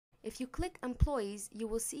If you click Employees, you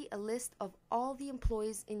will see a list of all the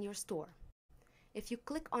employees in your store. If you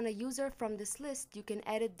click on a user from this list, you can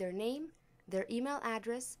edit their name, their email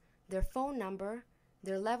address, their phone number,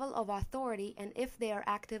 their level of authority, and if they are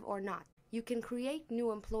active or not. You can create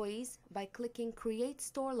new employees by clicking Create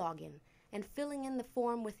Store Login and filling in the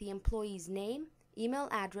form with the employee's name, email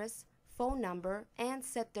address, phone number, and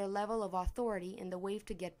set their level of authority in the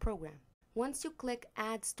WaveToGet program. Once you click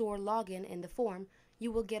Add Store Login in the form,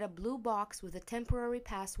 you will get a blue box with a temporary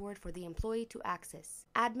password for the employee to access.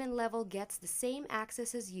 Admin level gets the same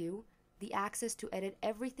access as you, the access to edit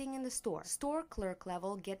everything in the store. Store clerk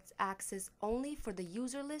level gets access only for the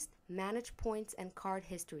user list, manage points, and card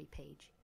history page.